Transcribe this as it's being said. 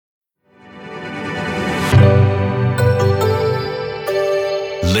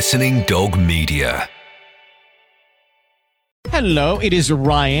Listening Dog Media. Hello, it is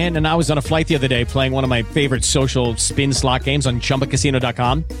Ryan, and I was on a flight the other day playing one of my favorite social spin slot games on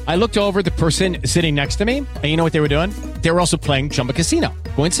ChumbaCasino.com. I looked over at the person sitting next to me, and you know what they were doing? They were also playing Chumba Casino.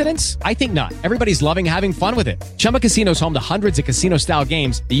 Coincidence? I think not. Everybody's loving having fun with it. Chumba Casino is home to hundreds of casino-style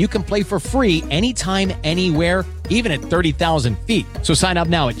games that you can play for free anytime, anywhere, even at 30,000 feet. So sign up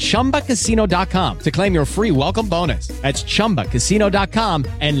now at ChumbaCasino.com to claim your free welcome bonus. That's ChumbaCasino.com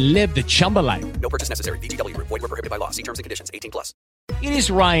and live the Chumba life. No purchase necessary. VGW. Void were prohibited by law. See terms and conditions. 18+. It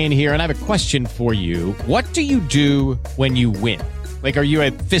is Ryan here, and I have a question for you. What do you do when you win? Like, are you a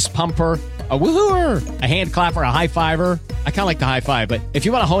fist pumper, a woohooer, a hand clapper, a high fiver? I kind of like the high five, but if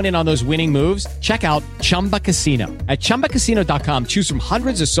you want to hone in on those winning moves, check out Chumba Casino. At ChumbaCasino.com, choose from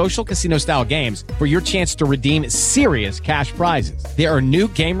hundreds of social casino-style games for your chance to redeem serious cash prizes. There are new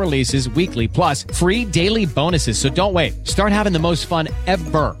game releases weekly, plus free daily bonuses, so don't wait. Start having the most fun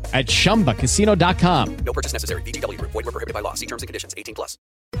ever at ChumbaCasino.com. No purchase necessary. VGW. Void were prohibited by law. See terms and conditions. 18+.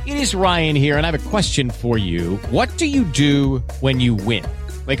 It is Ryan here, and I have a question for you. What do you do when you win?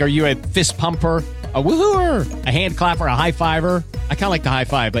 Like, are you a fist pumper, a woohooer, a hand clapper, a high fiver? I kind of like the high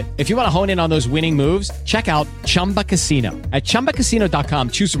five, but if you want to hone in on those winning moves, check out Chumba Casino. At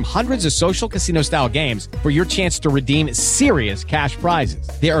ChumbaCasino.com, choose from hundreds of social casino-style games for your chance to redeem serious cash prizes.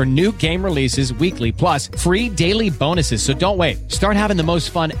 There are new game releases weekly, plus free daily bonuses, so don't wait. Start having the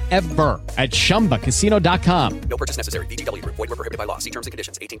most fun ever at ChumbaCasino.com. No purchase necessary. VGW. Void were prohibited by law. See terms and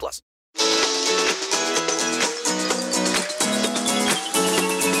conditions. 18+.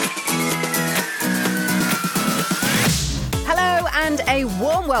 And a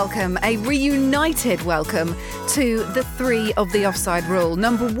warm welcome, a reunited welcome to the three of the Offside Rule.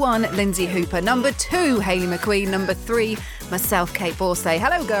 Number 1, Lindsay Hooper. Number 2, Hayley McQueen. Number 3, myself, Kate Borsay.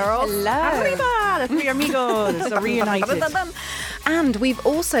 Hello, girls. Hello. Arriba, the three amigos. So reunited. And we've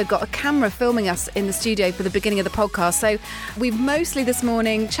also got a camera filming us in the studio for the beginning of the podcast. So we've mostly this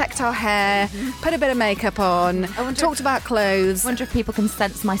morning checked our hair, put a bit of makeup on, talked about clothes. I wonder if people can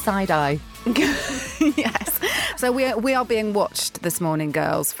sense my side eye. Yes. So we are being watched this morning,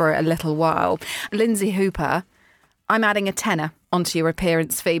 girls, for a little while. Lindsay Hooper, I'm adding a tenner onto your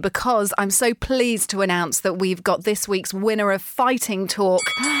appearance fee because I'm so pleased to announce that we've got this week's winner of Fighting Talk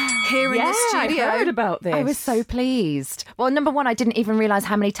here in the studio. I heard about this. I was so pleased. Well, number 1, I didn't even realise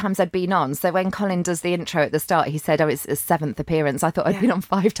how many times I'd been on. So when Colin does the intro at the start, he said, it's his 7th appearance. I thought I'd been on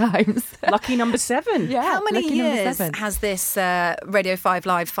 5 times. Lucky number 7. Yeah. How many years has this Radio 5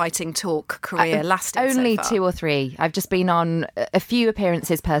 Live Fighting Talk career lasted Only so far? 2 or 3. I've just been on a few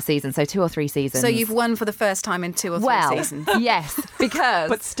appearances per season, so 2 or 3 seasons. So you've won for the first time in 2 or 3 seasons? Yes, because...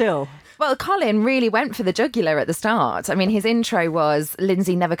 But still. Well, Colin really went for the jugular at the start. I mean, his intro was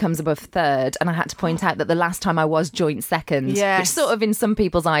Lindsay never comes above 3rd, and I had to point out that the last time I was joint 2nd, which sort of in some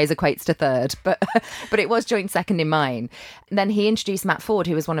people's eyes equates to 3rd, but it was joint 2nd in mine. And then he introduced Matt Ford,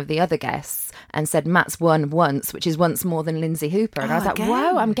 who was one of the other guests, and said Matt's won once, which is once more than Lindsay Hooper. And I was like,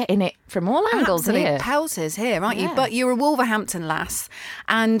 whoa, I'm getting it from all angles Absolute here. pelters here, aren't you? But you're a Wolverhampton lass,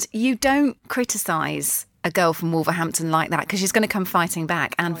 and you don't criticise a girl from Wolverhampton like that because she's going to come fighting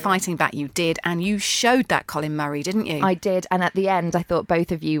back, and fighting back you did, and you showed that, Colin Murray, didn't you? I did, and at the end I thought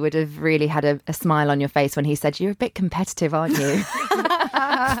both of you would have really had a smile on your face when he said, you're a bit competitive, aren't you?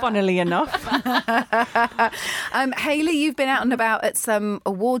 Funnily enough. Hayley, you've been out and about at some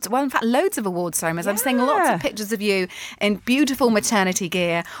awards, well, in fact, loads of awards ceremonies. I'm seeing lots of pictures of you in beautiful maternity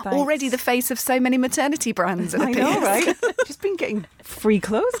gear. Thanks. Already the face of so many maternity brands. I know, right? Just been getting free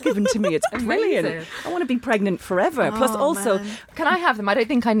clothes given to me. It's brilliant. I want to be pregnant forever. Plus also... man. Can I have them? I don't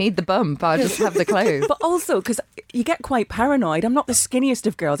think I need the bump. I'll just have the clothes. But also, because you get quite paranoid. I'm not the skinniest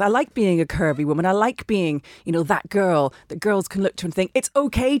of girls. I like being a curvy woman. I like being, that girl that girls can look to and think, it's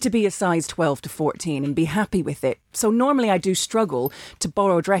okay to be a size 12 to 14 and be happy with it. So normally I do struggle to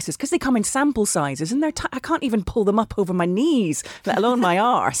borrow dresses because they come in sample sizes and I can't even pull them up over my knees, let alone my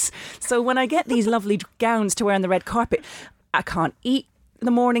arse. So when I get these lovely gowns to wear on the red carpet, I can't eat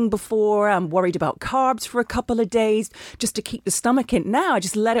the morning before. I'm worried about carbs for a couple of days just to keep the stomach in. Now I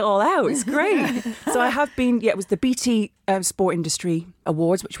just let it all out. It's great. So I have been, it was the BT Sport Industry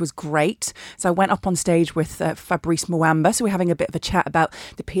Awards, which was great. So I went up on stage with Fabrice Muamba. So we're having a bit of a chat about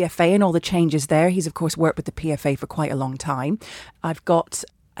the PFA and all the changes there. He's, of course, worked with the PFA for quite a long time. I've got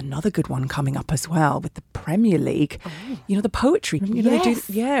another good one coming up as well with the Premier League. The poetry. Yes.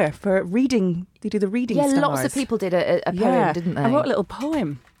 They do, for reading. They do the reading stars. Lots of people did a poem, didn't they? I wrote a little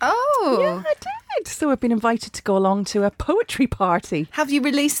poem. Oh. Yeah, I did. So I've been invited to go along to a poetry party. Have you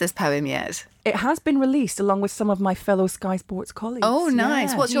released this poem yet? It has been released along with some of my fellow Sky Sports colleagues. Oh,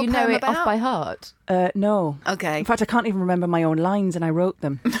 nice. Yeah. What's Do your you know poem it about? off by heart? No. Okay. In fact, I can't even remember my own lines and I wrote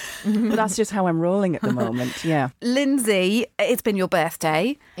them. But that's just how I'm rolling at the moment, yeah. Lindsay, it's been your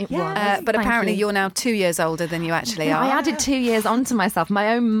birthday. It Yeah. was. But Thank apparently you. you're now 2 years older than you actually are. I added 2 years onto myself.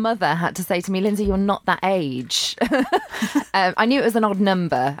 My own mother had to say to me, Lindsay, you're not that age. I knew it was an odd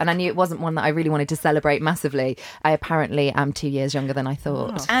number and I knew it wasn't one that I really wanted to celebrate massively. I apparently am 2 years younger than I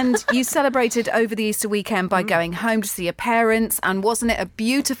thought. And you celebrated over the Easter weekend by going home to see your parents. And wasn't it a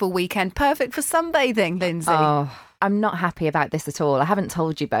beautiful weekend? Perfect for sunbathing, Lindsay. Oh, I'm not happy about this at all. I haven't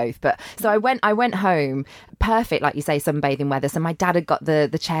told you both, but so I went home. Perfect, like you say, sunbathing weather. So my dad had got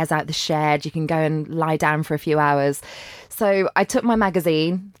the chairs out the shed. You can go and lie down for a few hours. So I took my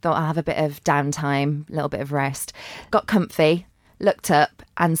magazine, thought I'll have a bit of downtime, a little bit of rest. Got comfy, looked up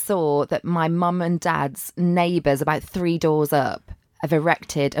and saw that my mum and dad's neighbours about 3 doors up have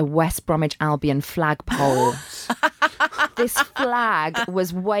erected a West Bromwich Albion flagpole. This flag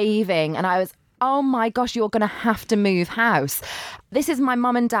was waving and I was, oh my gosh, you're going to have to move house. This is my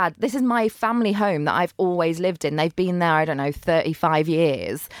mum and dad. This is my family home that I've always lived in. They've been there, 35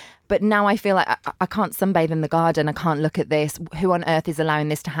 years. But now I feel like I can't sunbathe in the garden. I can't look at this. Who on earth is allowing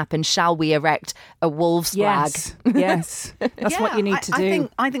this to happen? Shall we erect a Wolves flag? Yes. That's what you need to do.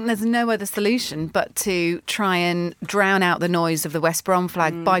 I think there's no other solution but to try and drown out the noise of the West Brom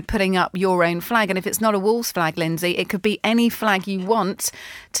flag by putting up your own flag. And if it's not a Wolves flag, Lindsay, it could be any flag you want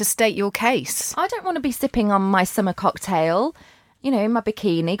to state your case. I don't want to be sipping on my summer cocktail, in my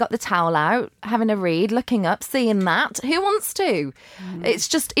bikini, got the towel out, having a read, looking up, seeing that. Who wants to?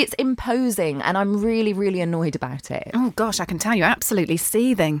 It's imposing and I'm really, really annoyed about it. Oh, gosh, I can tell you're absolutely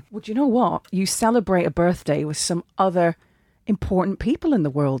seething. Well, do you know what? You celebrate a birthday with some other important people in the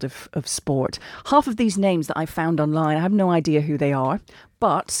world of sport. Half of these names that I found online, I have no idea who they are,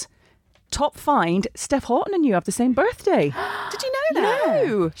 but top find, Steph Houghton and you have the same birthday. Did you know that?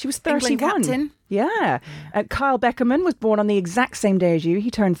 No. She was 31. England captain. Yeah. Kyle Beckerman was born on the exact same day as you. He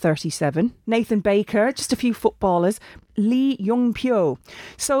turned 37. Nathan Baker, just a few footballers. Lee Young-pyo.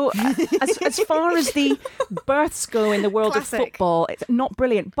 So as far as the births go in the world of football, it's not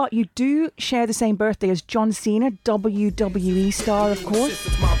brilliant. But you do share the same birthday as John Cena, WWE star, of course.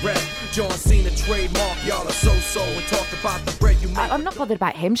 John Cena trademark, y'all are so and talk about the bread you make. I'm not bothered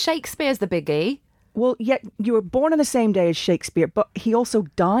about him. Shakespeare's the biggie. Well, yet you were born on the same day as Shakespeare, but he also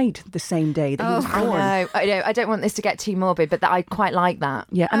died the same day that he was born. I know. I don't want this to get too morbid, but I quite like that.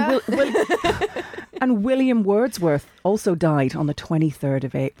 Yeah, and and William Wordsworth also died on the 23rd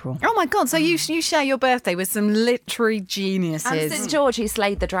of April. Oh my God, so you share your birthday with some literary geniuses. And St George, who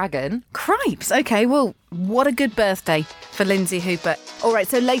slayed the dragon. Cripes. Okay, well, what a good birthday for Lindsay Hooper. All right,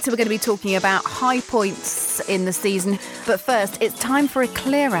 so later we're going to be talking about high points in the season. But first, it's time for a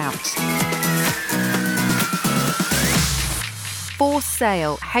clear out. For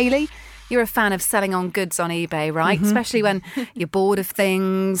sale. Hayley, you're a fan of selling on goods on eBay, right? Mm-hmm. Especially when you're bored of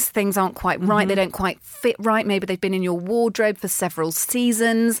things aren't quite right, they don't quite fit right. Maybe they've been in your wardrobe for several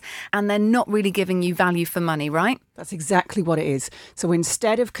seasons and they're not really giving you value for money, right? That's exactly what it is. So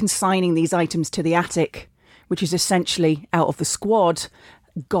instead of consigning these items to the attic, which is essentially out of the squad,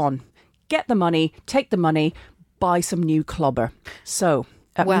 gone. Get the money, take the money, buy some new clobber. So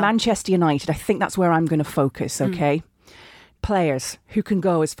at Manchester United, I think that's where I'm going to focus, okay? Players who can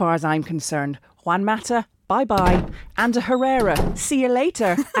go, as far as I'm concerned. Juan Mata, bye-bye. And a Herrera, see you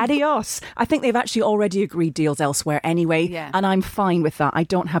later. Adios. I think they've actually already agreed deals elsewhere anyway, and I'm fine with that. I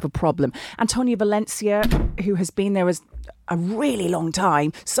don't have a problem. Antonio Valencia, who has been there as a really long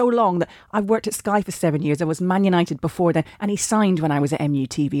time, so long that I've worked at Sky for 7 years. I was Man United before then, and he signed when I was at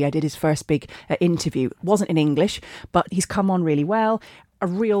MUTV. I did his first big interview. It wasn't in English, but he's come on really well. A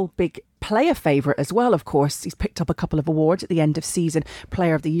real big player favourite as well, of course. He's picked up a couple of awards at the end of season,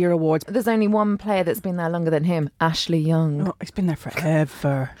 Player of the Year awards. There's only one player that's been there longer than him, Ashley Young. Oh, he's been there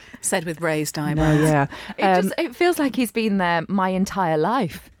forever. Said with raised eyebrows. No, yeah. It feels like he's been there my entire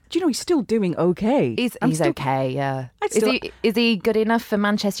life. Do you know he's still doing okay? He's okay, yeah. Is he good enough for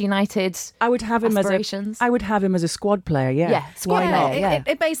Manchester United? I would have him aspirations? I would have him as a squad player. Yeah, squad player. Yeah.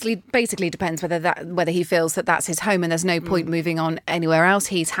 It basically depends whether he feels that that's his home and there's no point moving on anywhere else.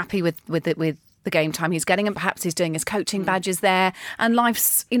 He's happy with the game time he's getting, and perhaps he's doing his coaching badges there, and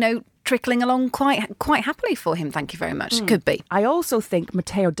life's trickling along quite happily for him. Thank you very much. Could be. I also think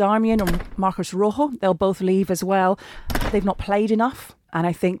Matteo Darmian or Marcos Rojo, they'll both leave as well. They've not played enough. And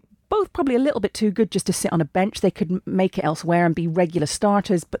I think both probably a little bit too good just to sit on a bench. They could make it elsewhere and be regular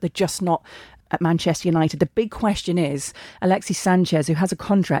starters, but they're just not at Manchester United. The big question is Alexis Sanchez, who has a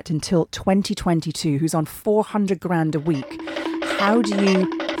contract until 2022, who's on 400 grand a week. how do you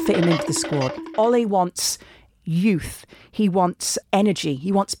fit him into the squad? Ole wants youth. He wants energy.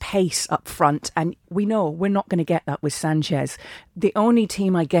 He wants pace up front. And we know we're not going to get that with Sanchez. The only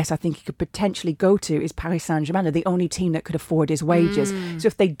team I guess I think he could potentially go to is Paris Saint-Germain. They're the only team that could afford his wages. So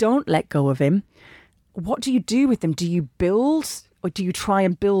if they don't let go of him, what do you do with him? Do you build, or do you try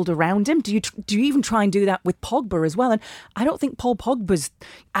and build around him? Do you even try and do that with Pogba as well? And I don't think Paul Pogba's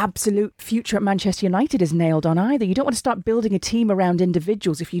absolute future at Manchester United is nailed on either. You don't want to start building a team around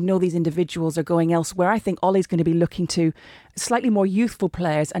individuals if you know these individuals are going elsewhere. I think Ole's going to be looking to slightly more youthful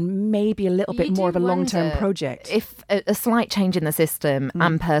players and maybe a little bit more of a long-term project. If a slight change in the system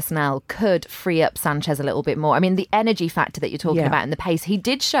and personnel could free up Sanchez a little bit more. I mean, the energy factor that you're talking about and the pace, he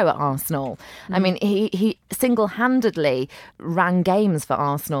did show at Arsenal. I mean, he single-handedly ran games for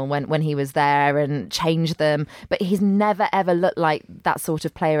Arsenal when he was there and changed them, but he's never ever looked like that sort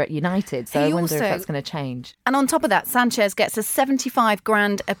of player at United. So I wonder if that's going to change. And on top of that, Sanchez gets a 75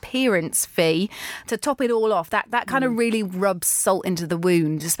 grand appearance fee to top it all off. That kind of really rubs salt into the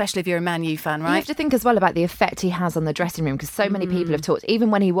wound, especially if you're a Man U fan, right? You have to think as well about the effect he has on the dressing room, because so many people have talked,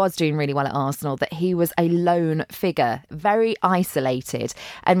 even when he was doing really well at Arsenal, that he was a lone figure, very isolated.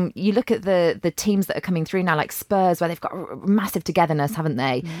 And you look at the teams that are coming through now, like Spurs, where they've got massive togetherness, haven't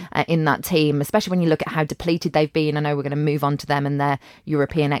they, in that team, especially when you look at how depleted they've been. I know we're going to move on to them and their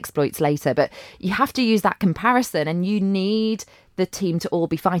European exploits later, but you have to use that comparison, and you need the team to all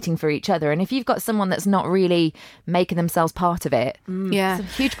be fighting for each other. And if you've got someone that's not really making themselves part of it, it's a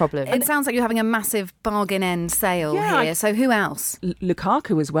huge problem. It sounds like you're having a massive bargain end sale here. So who else?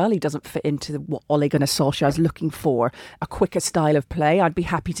 Lukaku as well. He doesn't fit into what Ole Gunnar Solskjaer is looking for. A quicker style of play. I'd be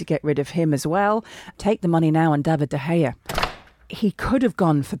happy to get rid of him as well. Take the money now on David De Gea. He could have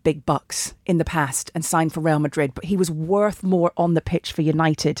gone for big bucks in the past and signed for Real Madrid, but he was worth more on the pitch for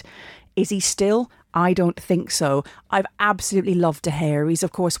United. Is he still? I don't think so. I've absolutely loved De Gea. He's,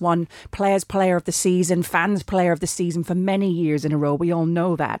 of course, won Players' Player of the Season, Fans' Player of the Season for many years in a row. We all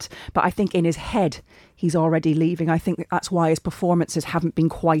know that. But I think in his head, he's already leaving. I think that's why his performances haven't been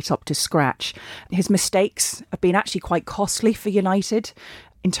quite up to scratch. His mistakes have been actually quite costly for United.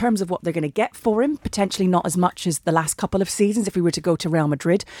 In terms of what they're going to get for him, potentially not as much as the last couple of seasons if he were to go to Real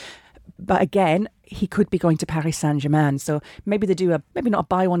Madrid. But again, he could be going to Paris Saint-Germain. So maybe they do maybe not a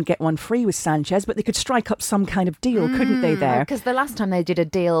buy one, get one free with Sanchez, but they could strike up some kind of deal, couldn't they, there? Because the last time they did a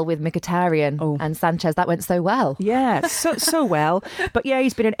deal with Mkhitaryan and Sanchez, that went so well. Yeah, so well. But yeah,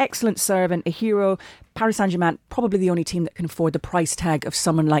 he's been an excellent servant, a hero. Paris Saint-Germain, probably the only team that can afford the price tag of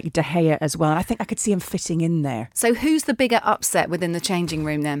someone like De Gea as well. And I think I could see him fitting in there. So who's the bigger upset within the changing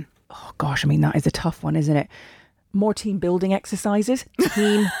room then? Oh gosh, I mean, that is a tough one, isn't it? More team building exercises,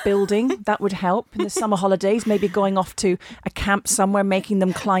 team building, that would help in the summer holidays, maybe going off to a camp somewhere, making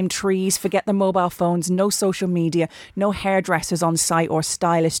them climb trees, forget their mobile phones, no social media, no hairdressers on site or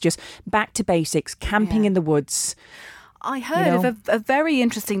stylists, just back to basics, camping in the woods. I heard of a very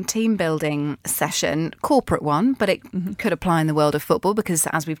interesting team building session, corporate one, but it could apply in the world of football because,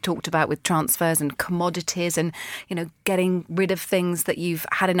 as we've talked about with transfers and commodities and, you know, getting rid of things that you've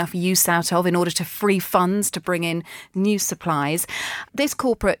had enough use out of in order to free funds to bring in new supplies. This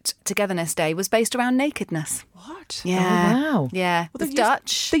corporate togetherness day was based around nakedness. What? Yeah. Oh, wow. Yeah. Well, It's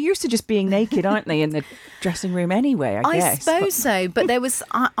Dutch. They're used to just being naked, aren't they, in the dressing room anyway, I guess. I suppose so. But there was,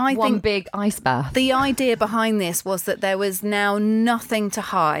 I one think, big ice bath. the idea behind this was that there was now nothing to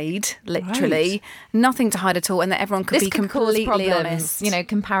hide, literally, nothing to hide at all, and that everyone could This be could cause completely problems. honest. You know,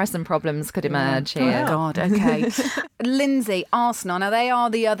 comparison problems could emerge here. Oh, God, okay. Lindsay, Arsenal, now they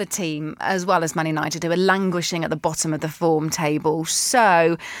are the other team, as well as Man United, who are languishing at the bottom of the form table.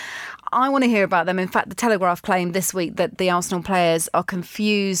 So I want to hear about them. In fact, the Telegraph claimed this week that the Arsenal players are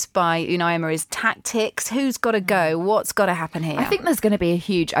confused by Unai Emery's tactics. Who's got to go? What's got to happen here? I think there's going to be a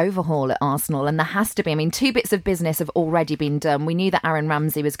huge overhaul at Arsenal, and there has to be. I mean, two bits of business have already been done. We knew that Aaron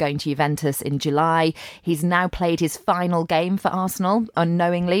Ramsey was going to Juventus in July. He's now played his final game for Arsenal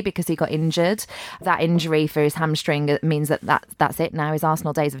unknowingly because he got injured. That injury for his hamstring means that's it now. His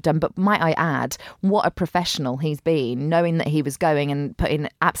Arsenal days have done. But might I add, what a professional he's been, knowing that he was going and put in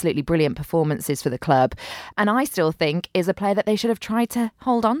absolutely brilliant performances for the club, and I still think is a player that they should have tried to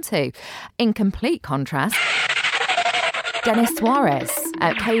hold on to. In complete contrast, Denis Suarez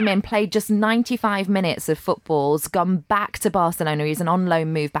came in, played just 95 minutes of footballs, gone back to Barcelona. He's an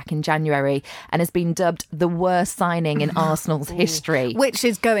on-loan move back in January and has been dubbed the worst signing in Arsenal's history. Which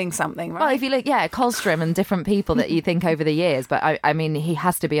is going something, right? Well, if you look, Kolstrom and different people that you think over the years, but I mean, he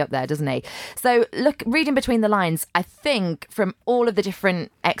has to be up there, doesn't he? So look, reading between the lines, I think from all of the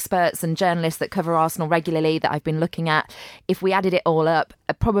different experts and journalists that cover Arsenal regularly that I've been looking at, if we added it all up,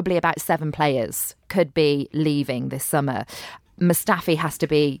 probably about 7 players could be leaving this summer. Mustafi has to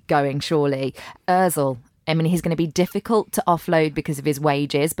be going, surely. Ozil, I mean, he's going to be difficult to offload because of his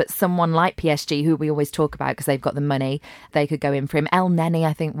wages, but someone like PSG, who we always talk about because they've got the money, they could go in for him. El Neni,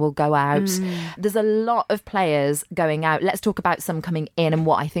 I think, will go out. There's a lot of players going out. Let's talk about some coming in and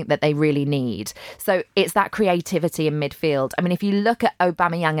what I think that they really need. So it's that creativity in midfield. I mean, if you look at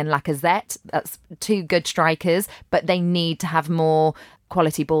Aubameyang and Lacazette, that's two good strikers, but they need to have more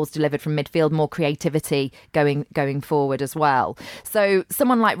quality balls delivered from midfield, more creativity going forward as well. So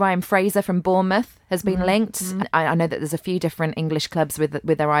someone like Ryan Fraser from Bournemouth has been linked. I know that there's a few different English clubs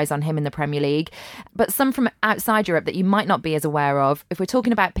with their eyes on him in the Premier League, but some from outside Europe that you might not be as aware of. If we're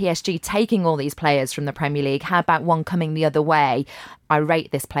talking about PSG taking all these players from the Premier League, how about one coming the other way? I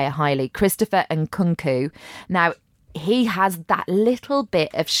rate this player highly, Christopher Nkunku. Now, he has that little bit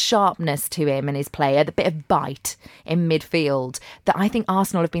of sharpness to him and his player, the bit of bite in midfield that I think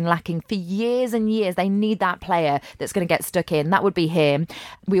Arsenal have been lacking for years and years. They need that player that's going to get stuck in. That would be him.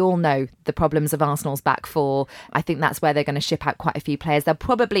 We all know the problems of Arsenal's back four. I think that's where they're going to ship out quite a few players. They'll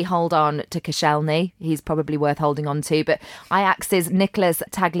probably hold on to Koscielny. He's probably worth holding on to. But Ajax's Nicolas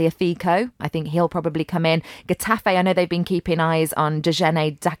Tagliafico, I think he'll probably come in. Getafe, I know they've been keeping eyes on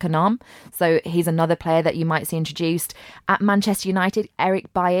Dejene Daconom. So he's another player that you might see introduced. At Manchester United,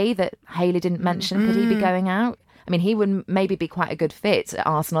 Eric Bailly, that Hayley didn't mention, could he be going out? I mean, he would maybe be quite a good fit at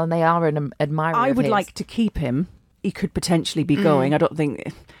Arsenal, and they are an admirer I of would his. like to keep him. He could potentially be going. I don't think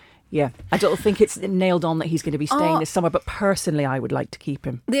it's nailed on that he's going to be staying this summer, but personally I would like to keep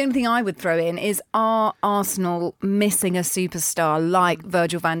him. The only thing I would throw in is, are Arsenal missing a superstar like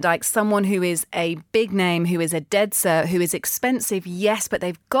Virgil van Dijk, someone who is a big name, who is a dead cert, who is expensive, yes, but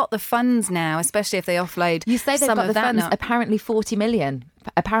they've got the funds now, especially if they offload. You say they've some got of the that funds, now. apparently 40 million.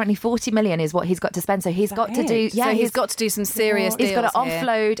 Apparently 40 million is what he's got to spend. So he's got to do... So he's got to do some serious deals. He's got to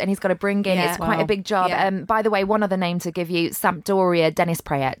offload and he's got to bring in. Yeah. It's quite a big job. Yeah. By the way, one other name to give you, Sampdoria, Dennis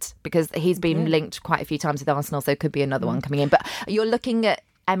Prayet, because he's been linked quite a few times with Arsenal, so could be another one coming in. But you're looking at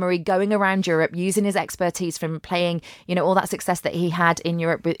Emery going around Europe, using his expertise from playing, all that success that he had in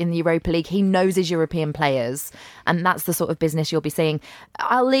Europe in the Europa League. He knows his European players, and that's the sort of business you'll be seeing.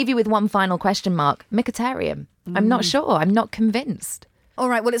 I'll leave you with one final question mark. Mkhitaryan. I'm not sure. I'm not convinced. All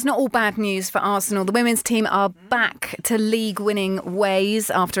right, well, it's not all bad news for Arsenal. The women's team are back to league-winning ways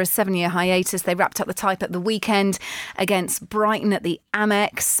after a 7-year hiatus. They wrapped up the tie at the weekend against Brighton at the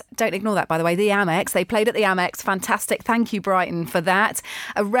Amex. Don't ignore that, by the way, the Amex. They played at the Amex. Fantastic. Thank you, Brighton, for that.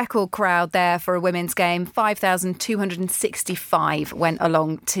 A record crowd there for a women's game. 5,265 went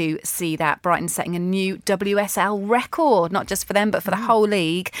along to see that. Brighton setting a new WSL record, not just for them, but for the whole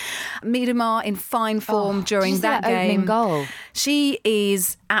league. Miedemar in fine form during that game. Opening goal. She is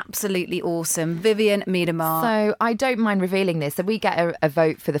absolutely awesome. Vivian Miedemar. So I don't mind revealing this. So we get a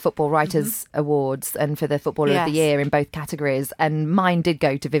vote for the Football Writers Awards and for the Footballer of the Year in both categories. And mine did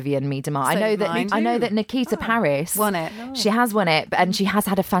go to Vivian Miedemar. I know that Nikita Paris won it. She has won it, and she has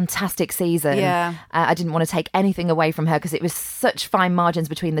had a fantastic season. Yeah. I didn't want to take anything away from her because it was such fine margins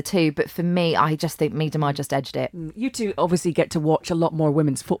between the two. But for me, I just think Miedemar just edged it. You two obviously get to watch a lot more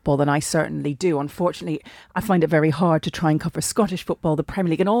women's football than I certainly do. Unfortunately, I find it very hard to try and cover Scottish football, the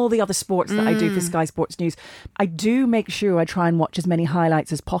Premier League and all the other sports that I do for Sky Sports News. I do make sure I try and watch as many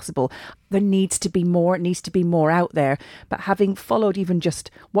highlights as possible. There needs to be more. It needs to be more out there. But having followed even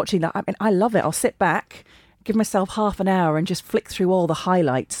just watching that, I mean, I love it. I'll sit back, give myself half an hour and just flick through all the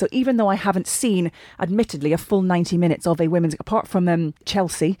highlights. So even though I haven't seen, admittedly, a full 90 minutes of a women's, apart from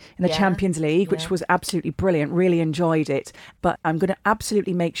Chelsea in the Champions League, which was absolutely brilliant, really enjoyed it. But I'm going to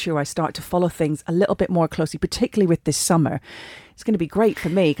absolutely make sure I start to follow things a little bit more closely, particularly with this summer. It's going to be great for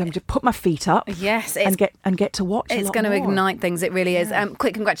me. I'm just put my feet up, and get to watch. It's going to ignite things. It really is.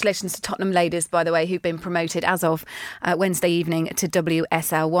 Quick congratulations to Tottenham ladies, by the way, who've been promoted as of Wednesday evening to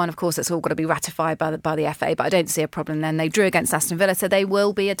WSL1. Of course, it's all got to be ratified by the FA, but I don't see a problem. Then they drew against Aston Villa, so they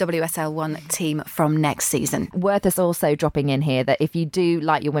will be a WSL1 team from next season. Worth us also dropping in here that if you do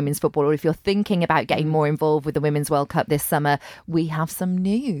like your women's football, or if you're thinking about getting more involved with the Women's World Cup this summer, we have some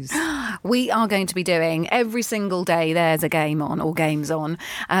news. We are going to be doing every single day there's a game on or games on.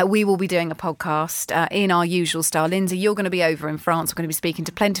 We will be doing a podcast in our usual style. Lindsay, you're going to be over in France. We're going to be speaking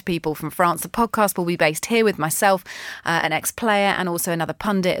to plenty of people from France. The podcast will be based here with myself, an ex-player and also another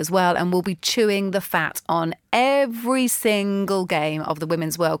pundit as well. And we'll be chewing the fat on every single game of the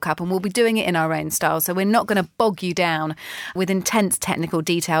Women's World Cup. And we'll be doing it in our own style. So we're not going to bog you down with intense technical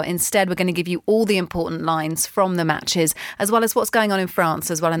detail. Instead, we're going to give you all the important lines from the matches, as well as what's going on in France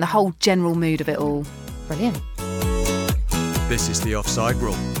as well, and the whole general mood of it all. Brilliant. This is The Offside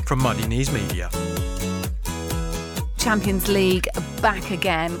Rule from Muddy Knees Media. Champions League back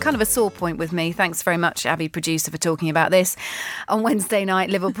again. Kind of a sore point with me. Thanks very much, Abby, producer, for talking about this. On Wednesday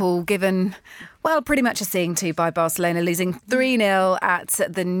night, Liverpool given... well, pretty much a seeing to by Barcelona, losing 3-0 at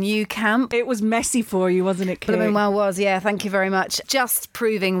the Nou Camp. It was messy for you, wasn't it, Kate? Blooming well was, yeah, thank you very much. Just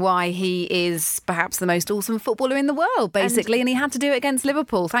proving why he is perhaps the most awesome footballer in the world, basically, and he had to do it against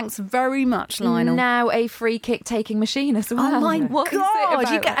Liverpool. Thanks very much, Lionel. Now a free kick taking machine as well. Oh my What God!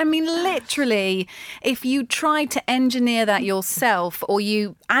 is it about I mean, literally, if you tried to engineer that yourself or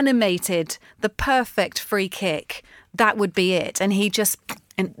you animated the perfect free kick, that would be it. And he just...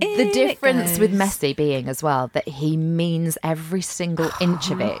 And the difference with Messi being as well that he means every single inch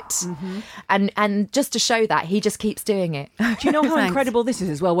of it. And just to show that, he just keeps doing it. Do you know how incredible this is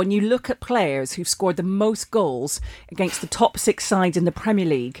as well? When you look at players who've scored the most goals against the top 6 sides in the Premier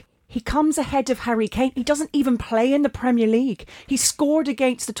League, he comes ahead of Harry Kane. He doesn't even play in the Premier League. He's scored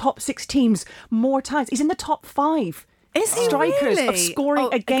against the top 6 teams more times. He's in the top 5 strikers of scoring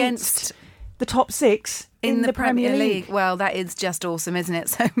against the top 6 in the Premier League. Well, that is just awesome, isn't it?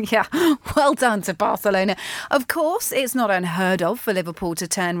 So, yeah, well done to Barcelona. Of course, it's not unheard of for Liverpool to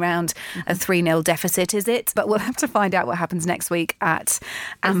turn round a 3-0 deficit, is it? But we'll have to find out what happens next week at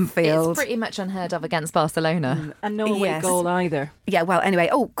Anfield. It's pretty much unheard of against Barcelona. And no away goal either. Yeah, well, anyway,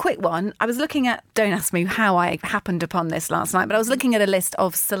 quick one. I was looking at, don't ask me how I happened upon this last night, but I was looking at a list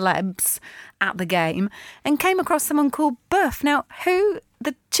of celebs at the game and came across someone called Boef. Now, who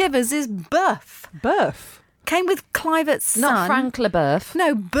the chivers is Boef? Boef? Came with Clivert's son. Not Frank Leboeuf.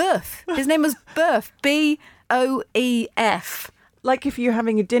 No, Boef. His name was Boef. Boef. Like if you're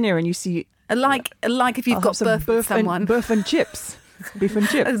having a dinner and you see... Like if you've got Boef with someone. Boef and chips. Beef and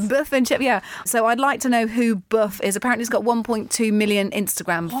chips. Boef and chips, yeah. So I'd like to know who Boef is. Apparently he's got 1.2 million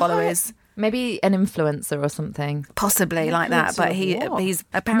Instagram followers. Maybe an influencer or something. Possibly like that, but he's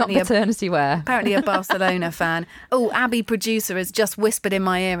apparently not maternity wear. Apparently a Barcelona fan. Oh, Abby, producer, has just whispered in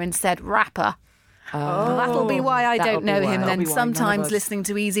my ear and said rapper. That'll be why I don't know him then. Sometimes listening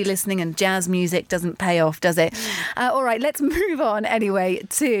to easy listening and jazz music doesn't pay off, does it? All right, let's move on anyway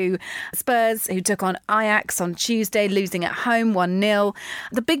to Spurs, who took on Ajax on Tuesday, losing at home 1-0.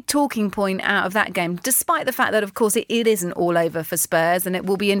 The big talking point out of that game, despite the fact that, of course, it isn't all over for Spurs, and it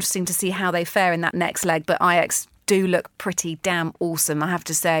will be interesting to see how they fare in that next leg, but Ajax do look pretty damn awesome, I have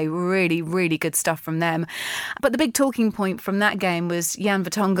to say. Really, really good stuff from them. But the big talking point from that game was Jan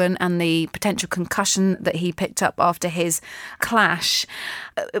Vertonghen and the potential concussion that he picked up after his clash.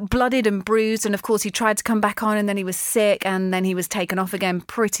 Blooded and bruised, and of course he tried to come back on and then he was sick and then he was taken off again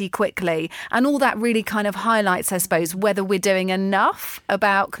pretty quickly. And all that really kind of highlights, I suppose, whether we're doing enough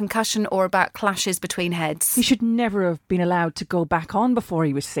about concussion or about clashes between heads. He should never have been allowed to go back on before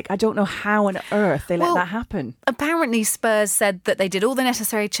he was sick. I don't know how on earth they let that happen. Apparently Spurs said that they did all the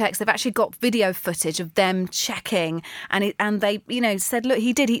necessary checks. They've actually got video footage of them checking, and they, said, look,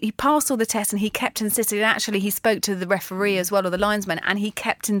 he passed all the tests, and he kept insisting. And actually, he spoke to the referee as well, or the linesman, and he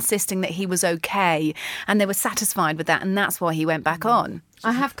kept insisting that he was okay, and they were satisfied with that, and that's why he went back on.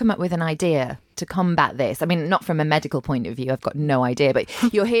 I have come up with an idea to combat this. I mean, not from a medical point of view, I've got no idea, but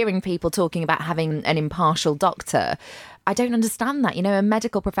you're hearing people talking about having an impartial doctor. I don't understand that. A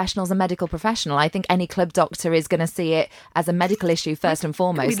medical professional is a medical professional. I think any club doctor is going to see it as a medical issue first and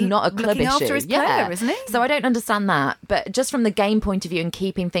foremost, not a club issue. After his player, isn't he? So I don't understand that. But just from the game point of view and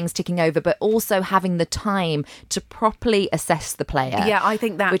keeping things ticking over, but also having the time to properly assess the player. Yeah, I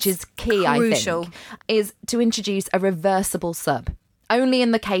think that's which is key, crucial. I think, is to introduce a reversible sub. Only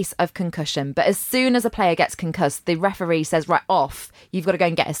in the case of concussion. But as soon as a player gets concussed, the referee says, right, off, you've got to go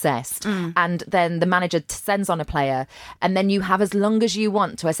and get assessed. And then the manager sends on a player. And then you have as long as you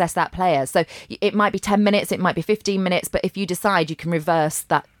want to assess that player. So it might be 10 minutes, it might be 15 minutes. But if you decide, you can reverse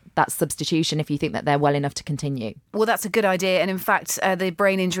that substitution if you think that they're well enough to continue. Well, that's a good idea. And in fact, the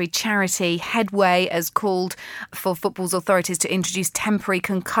brain injury charity Headway has called for football's authorities to introduce temporary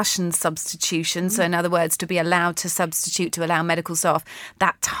concussion substitution. So in other words, to be allowed to substitute, to allow medical staff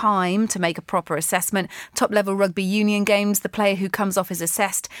that time to make a proper assessment. Top level rugby union games, the player who comes off is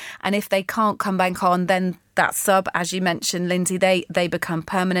assessed. And if they can't come back on, then that sub, as you mentioned, Lindsay, they become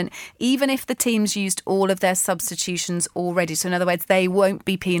permanent, even if the team's used all of their substitutions already. So in other words, they won't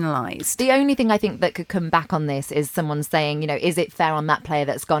be penalised. The only thing I think that could come back on this is someone saying, is it fair on that player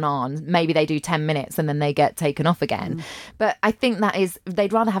that's gone on? Maybe they do 10 minutes and then they get taken off again. But I think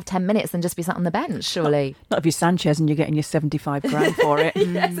they'd rather have 10 minutes than just be sat on the bench, surely. Not if you're Sanchez and you're getting your 75 grand for it.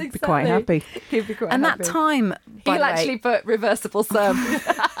 Yes, exactly. Be quite happy. He'd be quite and happy. That time, by He'll actually put reversible sub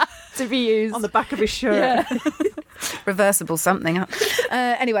to be used on the back of his shirt. Yeah. reversible something.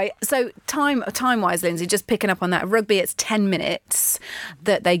 Anyway, so time-wise, Lindsay, just picking up on that, rugby, it's 10 minutes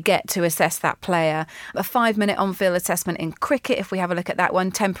that they get to assess that player. A 5-minute on-field assessment in cricket, if we have a look at that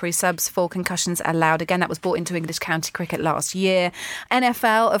one. Temporary subs for concussions allowed. Again, that was brought into English county cricket last year.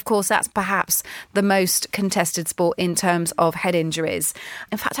 NFL, of course, that's perhaps the most contested sport in terms of head injuries.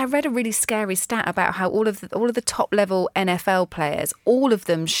 In fact, I read a really scary stat about how all of the top-level NFL players, all of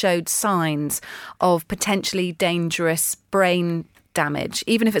them showed signs of potentially dangerous brain damage,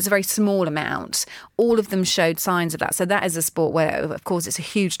 even if it's a very small amount. All of them showed signs of that. So that is a sport where, of course, it's a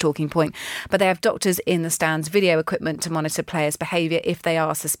huge talking point. But they have doctors in the stands, video equipment to monitor players' behaviour if they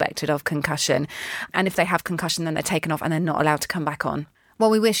are suspected of concussion. And if they have concussion, then they're taken off and they're not allowed to come back on. Well,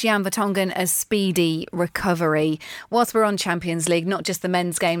 we wish Jan Vertonghen a speedy recovery. Whilst we're on Champions League, not just the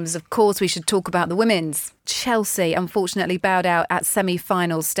men's games, of course, we should talk about the women's. Chelsea unfortunately bowed out at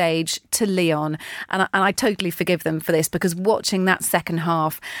semi-final stage to Lyon. And I totally forgive them for this, because watching that second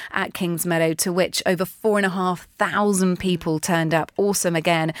half at Kingsmeadow, to which over 4,500 people turned up, awesome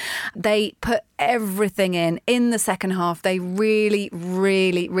again. They put everything in the second half. They really,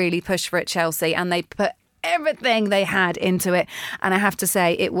 really, really pushed for it, Chelsea, and they put everything they had into it. And I have to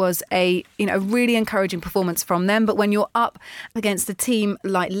say, it was a really encouraging performance from them. But when you're up against a team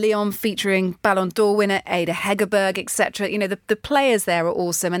like Lyon, featuring Ballon d'Or winner Ada Hegerberg, etc., the players there are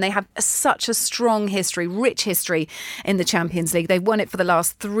awesome, and they have such a strong history, rich history in the Champions League. They've won it for the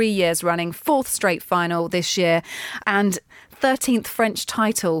last 3 years running, 4th straight final this year, and 13th French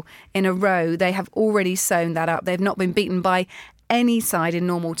title in a row. They have already sewn that up. They've not been beaten by any side in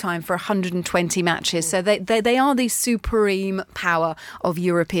normal time for 120 matches. So they are the supreme power of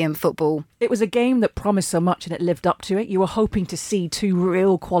European football. It was a game that promised so much and it lived up to it. You were hoping to see two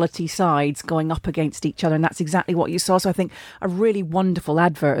real quality sides going up against each other, and that's exactly what you saw. So I think a really wonderful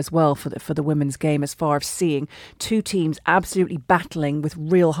advert as well for the women's game, as far as seeing two teams absolutely battling with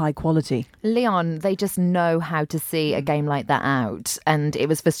real high quality. Lyon, they just know how to see a game like that out. And it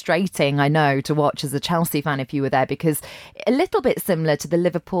was frustrating, I know, to watch as a Chelsea fan if you were there, because a little bit similar to the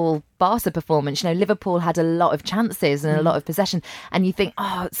Liverpool-Barca performance. Liverpool had a lot of chances and a lot of possession, and you think,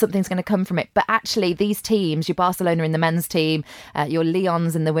 something's going to come from it. But actually, these teams, your Barcelona in the men's team, your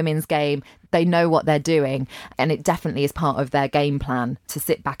Lyons in the women's game, they know what they're doing, and it definitely is part of their game plan to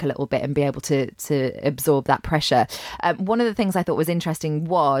sit back a little bit and be able to absorb that pressure. One of the things I thought was interesting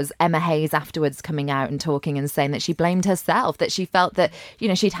was Emma Hayes afterwards coming out and talking and saying that she blamed herself, that she felt that,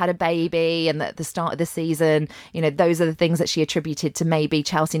 she'd had a baby, and that at the start of the season, those are the things that she attributed to maybe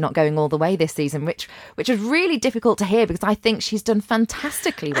Chelsea not going all the way this season, which was really difficult to hear, because I think she's done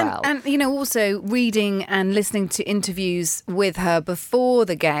fantastically well. And also reading and listening to interviews with her before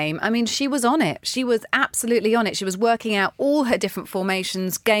the game, I mean, she was on it. She was absolutely on it. She was working out all her different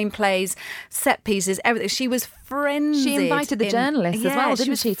formations, gameplays, set pieces, everything. She was frenzied. She invited the journalists as well,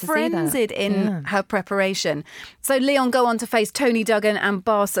 didn't she, to see that? Frenzied in her preparation. So Lyon go on to face Tony Duggan and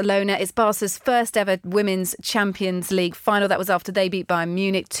Barcelona. It's Barca's first ever Women's Champions League final. That was after they beat Bayern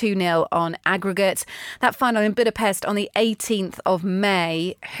Munich 2-0 on aggregate. That final in Budapest on the 18th of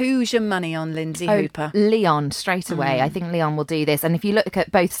May. Who's your money on, Lindsay Hooper? Lyon, straight away. I think Lyon will do this. And if you look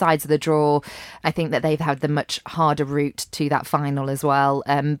at both sides of the draw, I think that they've had the much harder route to that final as well.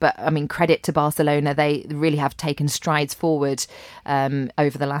 But I mean, credit to Barcelona. They really have taken strides forward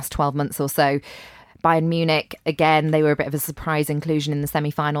over the last 12 months or so. Bayern Munich, again, they were a bit of a surprise inclusion in the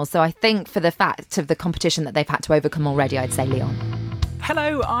semi-finals. So I think for the fact of the competition that they've had to overcome already, I'd say Lyon.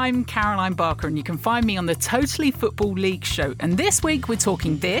 Hello, I'm Caroline Barker, and you can find me on the Totally Football League show. And this week we're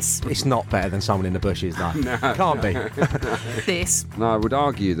talking this. It's not better than someone in the bushes, no. Can't be. This. No, I would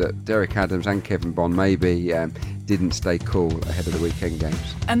argue that Derek Adams and Kevin Bond maybe didn't stay cool ahead of the weekend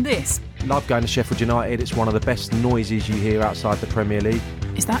games. And this. Love going to Sheffield United. It's one of the best noises you hear outside the Premier League.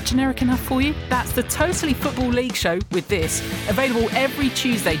 Is that generic enough for you? That's the Totally Football League show with this. Available every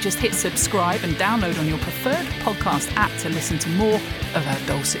Tuesday. Just hit subscribe and download on your preferred podcast app to listen to more of our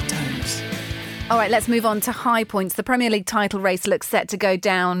dulcet tones. All right, let's move on to high points. The Premier League title race looks set to go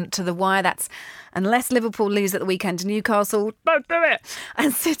down to the wire. That's unless Liverpool lose at the weekend to Newcastle, don't do it.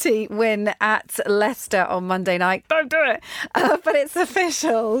 And City win at Leicester on Monday night, don't do it. But it's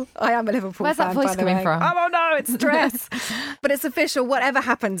official. I am a Liverpool Where's fan, that voice by the coming way. from? Oh no, it's stress. But it's official. Whatever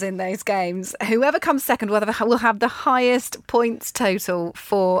happens in those games, whoever comes second will have the highest points total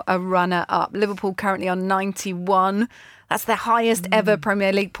for a runner-up. Liverpool currently on 91. That's their highest ever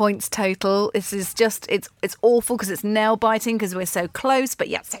Premier League points total. This is just, it's awful because it's nail-biting because we're so close, but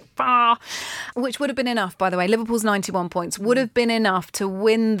yet so far. Which would have been enough, by the way. Liverpool's 91 points would have been enough to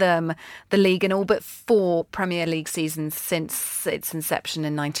win them the league in all but 4 Premier League seasons since its inception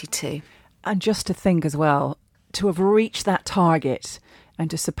in 92. And just to think as well, to have reached that target and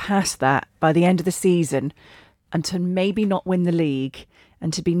to surpass that by the end of the season and to maybe not win the league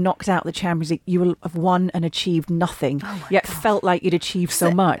and to be knocked out of the Champions League, you will have won and achieved nothing, yet felt like you'd achieved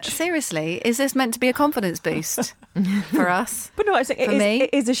so much. Seriously, is this meant to be a confidence boost for us? But no, it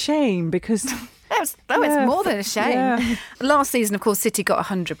is a shame because... It's more than a shame. Yeah. Last season, of course, City got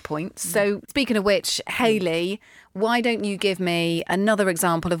 100 points. So speaking of which, Hayley, why don't you give me another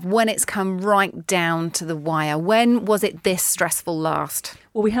example of when it's come right down to the wire? When was it this stressful last?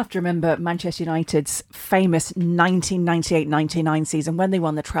 Well, we have to remember Manchester United's famous 1998-99 season when they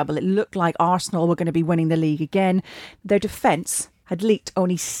won the treble. It looked like Arsenal were going to be winning the league again. Their defence had leaked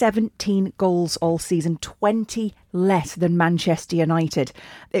only 17 goals all season, 20 less than Manchester United.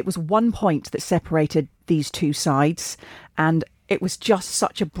 It was 1 point that separated these two sides, and it was just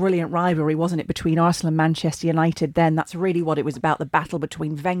such a brilliant rivalry, wasn't it, between Arsenal and Manchester United then. That's really what it was about, the battle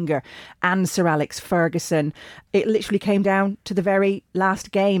between Wenger and Sir Alex Ferguson. It literally came down to the very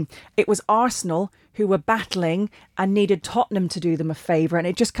last game. It was Arsenal who were battling and needed Tottenham to do them a favour, and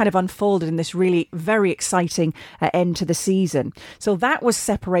it just kind of unfolded in this really very exciting end to the season. So that was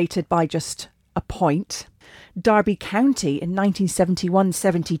separated by just a point. Derby County in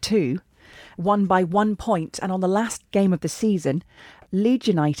 1971-72 won by 1 point, and on the last game of the season, Leeds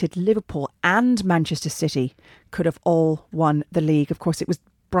United, Liverpool and Manchester City could have all won the league. Of course, it was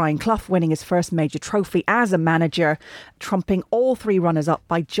Brian Clough winning his first major trophy as a manager, trumping all three runners-up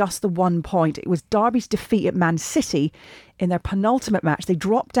by just the 1 point. It was Derby's defeat at Man City in their penultimate match. They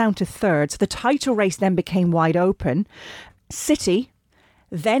dropped down to third, so the title race then became wide open. City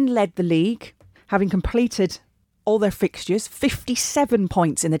then led the league, having completed all their fixtures, 57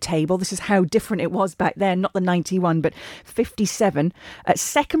 points in the table. This is how different it was back then, not the 91, but 57. At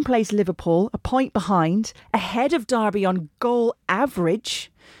second place, Liverpool, a point behind, ahead of Derby on goal average.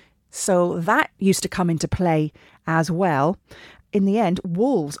 So that used to come into play as well. In the end,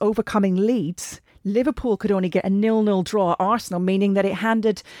 Wolves overcoming Leeds. Liverpool could only get a 0-0 draw at Arsenal, meaning that it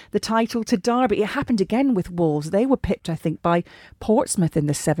handed the title to Derby. It happened again with Wolves. They were pipped, I think, by Portsmouth in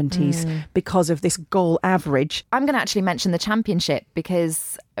the 70s because of this goal average. I'm going to actually mention the Championship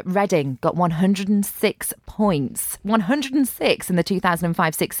because Reading got 106 points. 106 in the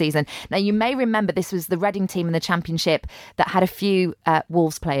 2005-06 season. Now, you may remember this was the Reading team in the Championship that had a few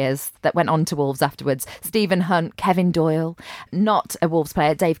Wolves players that went on to Wolves afterwards. Stephen Hunt, Kevin Doyle, not a Wolves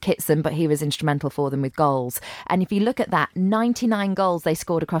player, Dave Kitson, but he was instrumental for them with goals. And if you look at that, 99 goals they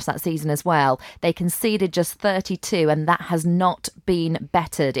scored across that season as well. They conceded just 32, and that has not been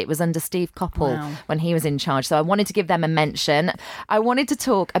bettered. It was under Steve Coppell when he was in charge. So I wanted to give them a mention. I wanted to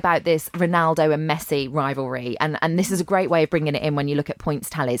talk about this Ronaldo and Messi rivalry, and this is a great way of bringing it in when you look at points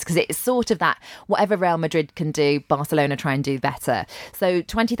tallies, because it's sort of that whatever Real Madrid can do, Barcelona try and do better. So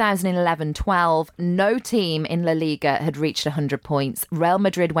 2011-12, no team in La Liga had reached 100 points. Real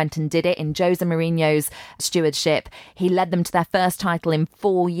Madrid went and did it in Jose Mourinho's stewardship. He led them to their first title in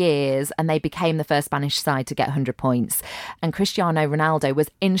 4 years, and they became the first Spanish side to get 100 points. And Cristiano Ronaldo was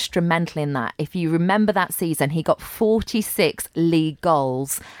instrumental in that. If you remember that season, he got 46 league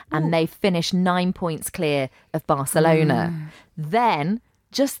goals, and they finished 9 points clear of Barcelona. Then,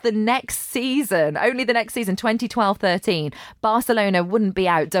 just the next season, only the next season, 2012-13, Barcelona wouldn't be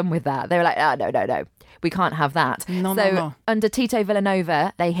outdone with that. They were like, oh, no. We can't have that. No. Under Tito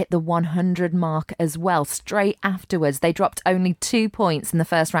Villanova, they hit the 100 mark as well. Straight afterwards, they dropped only 2 points in the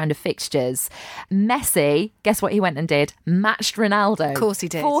first round of fixtures. Messi, guess what he went and did? Matched Ronaldo. Of course he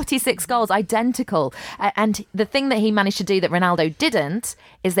did. 46 goals, identical. And the thing that he managed to do that Ronaldo didn't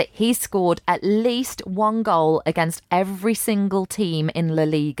is that he scored at least 1 goal against every single team in La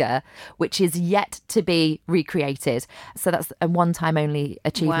Liga, which is yet to be recreated. So that's a one-time only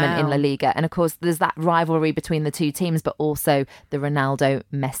achievement in La Liga. And of course, there's that rivalry between the two teams, but also the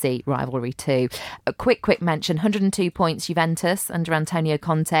Ronaldo-Messi rivalry too. A quick mention, 102 points Juventus under Antonio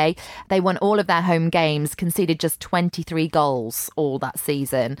Conte. They won all of their home games, conceded just 23 goals all that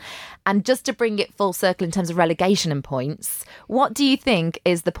season. And just to bring it full circle in terms of relegation and points, what do you think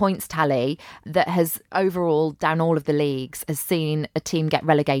is the points tally that has overall, down all of the leagues, has seen a team get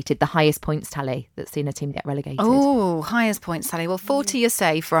relegated, the highest points tally that's seen a team get relegated? Oh, highest points tally. Well, 40 you're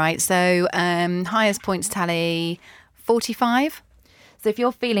safe, right? So highest points tally, 45? So if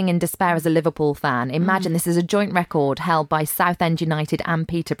you're feeling in despair as a Liverpool fan, imagine this is a joint record held by Southend United and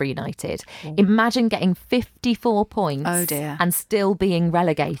Peterborough United. Imagine getting 54 points and still being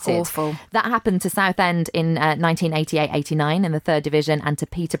relegated. Awful. That happened to Southend in 1988-89 in the third division and to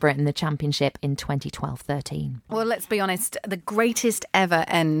Peterborough in the Championship in 2012-13. Well, let's be honest, the greatest ever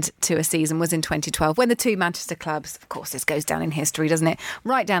end to a season was in 2012 when the two Manchester clubs, of course this goes down in history, doesn't it?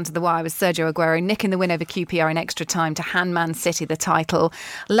 Right down to the wire with Sergio Aguero nicking the win over QPR in extra time to hand Man City the title.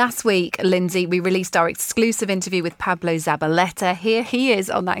 Last week, Lindsay, we released our exclusive interview with Pablo Zabaleta. Here he is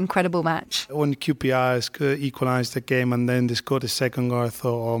on that incredible match. When QPR equalised the game and then they scored the second goal, I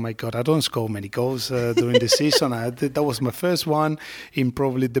thought, oh my God, I don't score many goals during the season. That was my first one in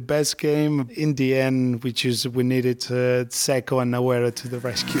probably the best game. In the end, we needed Seco and Aguero to the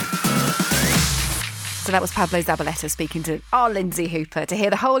rescue. So that was Pablo Zabaleta speaking to our Lindsay Hooper. To hear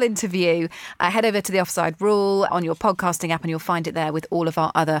the whole interview, head over to the Offside Rule on your podcasting app and you'll find it there with all of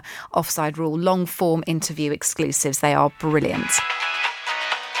our other Offside Rule long-form interview exclusives. They are brilliant.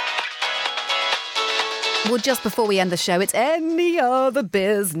 Well, just before we end the show, it's Any Other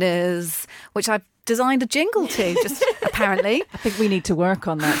Business, which I've designed a jingle to, just apparently. I think we need to work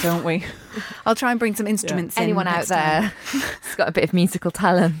on that, don't we? I'll try and bring some instruments in. Anyone out there who's got a bit of musical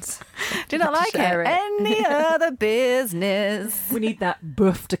talent? Do you not like it? Any Other Business. We need that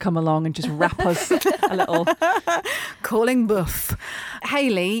Boef to come along and just rap us a little. Calling Boef.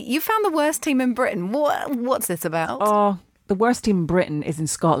 Hayley, you found the worst team in Britain. What's this about? Oh, the worst team in Britain is in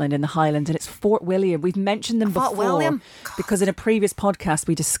Scotland, in the Highlands, and it's Fort William. We've mentioned them Fort before William. because in a previous podcast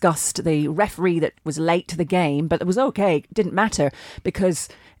we discussed the referee that was late to the game, but it was okay. It didn't matter because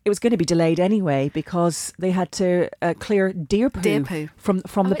it was going to be delayed anyway because they had to clear deer poo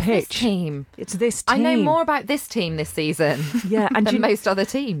from the pitch. This team. It's this team. I know more about this team this season than most other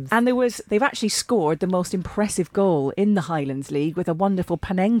teams. And they've actually scored the most impressive goal in the Highlands League with a wonderful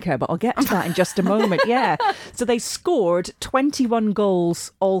Panenka, but I'll get to that in just a moment. Yeah. So they scored 21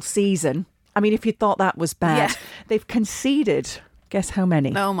 goals all season. I mean, if you thought that was bad, they've conceded... Guess how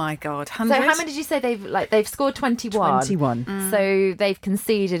many? Oh my God, 100? So how many did you say they've scored? 21. 21. So they've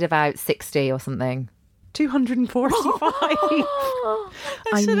conceded about 60 or something. 245.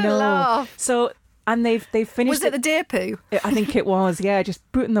 I should have laughed. So and they've finished. Was it the deer poo? I think it was. Yeah, just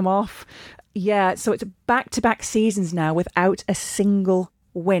booting them off. Yeah. So it's back-to-back seasons now without a single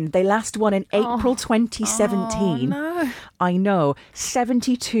win. They last won in April 2017. No. I know.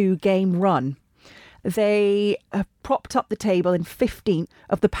 72 game run. They propped up the table in 15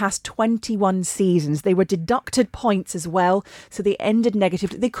 of the past 21 seasons. They were deducted points as well, so they ended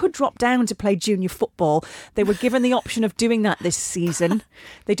negatively. They could drop down to play junior football. They were given the option of doing that this season.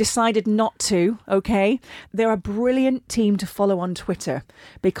 They decided not to, okay? They're a brilliant team to follow on Twitter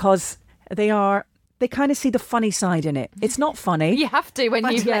because they kind of see the funny side in it. It's not funny. You have to when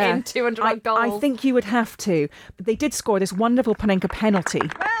you get in 200 goals. I think you would have to. But they did score this wonderful Panenka penalty.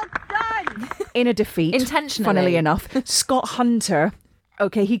 Well done! In a defeat. Intentionally. Funnily enough. Scott Hunter,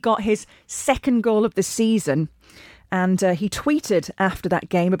 he got his second goal of the season. And he tweeted after that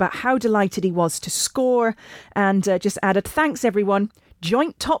game about how delighted he was to score and just added, "Thanks, everyone.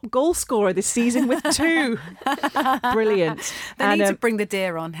 Joint top goal scorer this season with 2. Brilliant. They need to bring the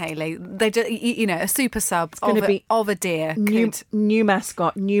deer on, Hayley. They do, a super sub of a deer. New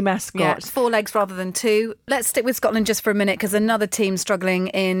mascot. Yeah, 4 legs rather than 2. Let's stick with Scotland just for a minute because another team struggling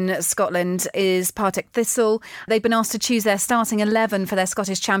in Scotland is Partick Thistle. They've been asked to choose their starting 11 for their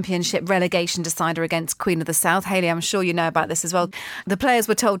Scottish Championship relegation decider against Queen of the South. Hayley, I'm sure you know about this as well. The players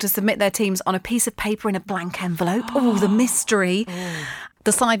were told to submit their teams on a piece of paper in a blank envelope. Oh, the mystery.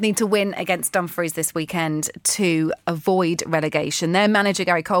 The side need to win against Dumfries this weekend to avoid relegation. Their manager,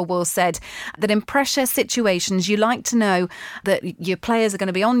 Gary Colwell, said that in pressure situations, you like to know that your players are going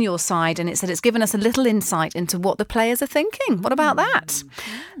to be on your side. And it said it's given us a little insight into what the players are thinking. What about that?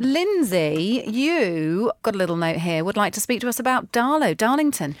 Lindsay, you got a little note here, would like to speak to us about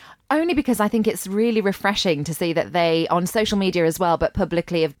Darlington. Only because I think it's really refreshing to see that they, on social media as well, but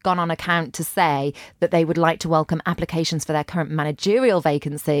publicly have gone on account to say that they would like to welcome applications for their current managerial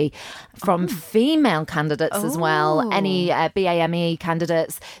vacancy from female candidates as well. Any BAME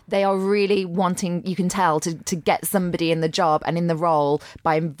candidates. They are really wanting, you can tell, to get somebody in the job and in the role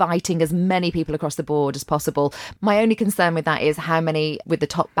by inviting as many people across the board as possible. My only concern with that is how many with the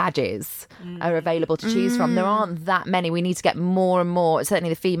top badges are available to choose from. There aren't that many. We need to get more and more, certainly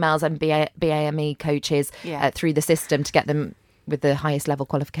the females and BAME coaches through the system to get them with the highest level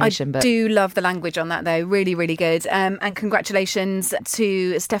qualification. I do love the language on that, though. Really, really good. And congratulations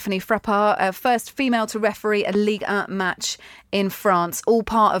to Stephanie Frappart, first female to referee a Ligue 1 match in France, all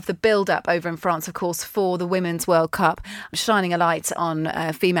part of the build-up over in France, of course, for the Women's World Cup, shining a light on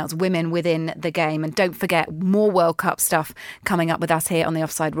females, women within the game. And don't forget, more World Cup stuff coming up with us here on The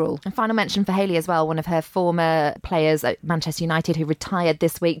Offside Rule. And final mention for Hayley as well, one of her former players at Manchester United who retired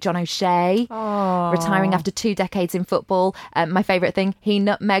this week, John O'Shea, retiring after 2 decades in football. My favourite thing, he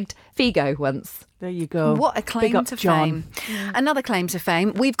nutmegged Figo once. There you go. What a claim to fame. Another claim to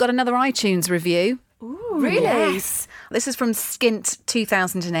fame. We've got another iTunes review. Ooh, really? Yes. This is from Skint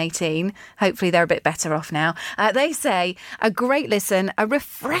 2018. Hopefully they're a bit better off now. They say, a great listen, a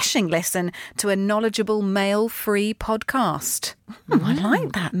refreshing listen to a knowledgeable male-free podcast. I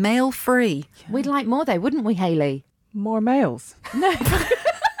like that, male-free. Yeah. We'd like more though, wouldn't we, Hayley? More males? No.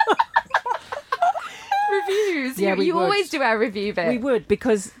 Reviews. Yeah, you always do our review bit. We would,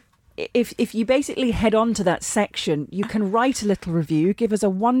 because if you basically head on to that section, you can write a little review, give us a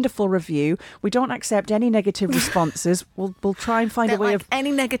wonderful review. We don't accept any negative responses. We'll try and find a way of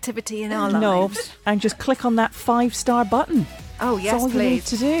any negativity in our lives. And just click on that 5-star button. Oh, yes, That's all please. you need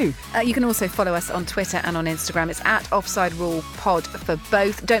to do. You can also follow us on Twitter and on Instagram. It's at Offside Rule Pod for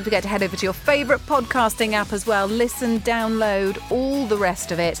both. Don't forget to head over to your favourite podcasting app as well. Listen, download, all the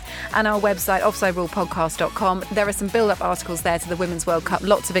rest of it. And our website, offsiderulepodcast.com. There are some build-up articles there to the Women's World Cup.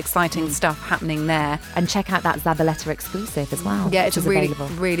 Lots of exciting stuff happening there. And check out that Zabaleta exclusive as well. Yeah, it's a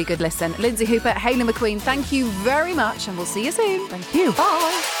really good listen. Lindsay Hooper, Hayley McQueen, thank you very much. And we'll see you soon. Thank you.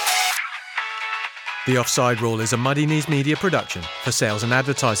 Bye. The Offside Rule is a Muddy Knees Media production. For sales and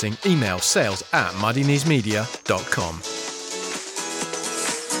advertising, email sales@muddykneesmedia.com.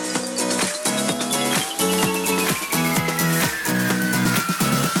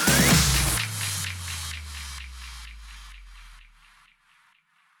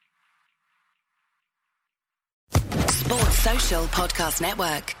 Sports Social Podcast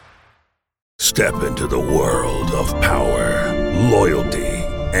Network. Step into the world of power, loyalty,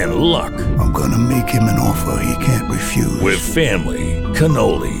 and luck. I'm gonna make him an offer he can't refuse. With family,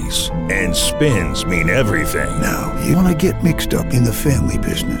 cannolis, and spins mean everything. Now, you wanna get mixed up in the family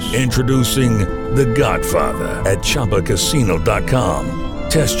business. Introducing The Godfather at ChumbaCasino.com.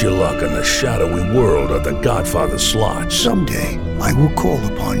 Test your luck in the shadowy world of The Godfather slot. Someday, I will call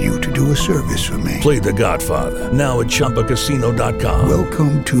upon you to do a service for me. Play The Godfather now at ChumbaCasino.com.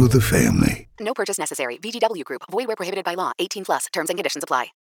 Welcome to the family. No purchase necessary. VGW Group. Void where prohibited by law. 18+. Terms and conditions apply.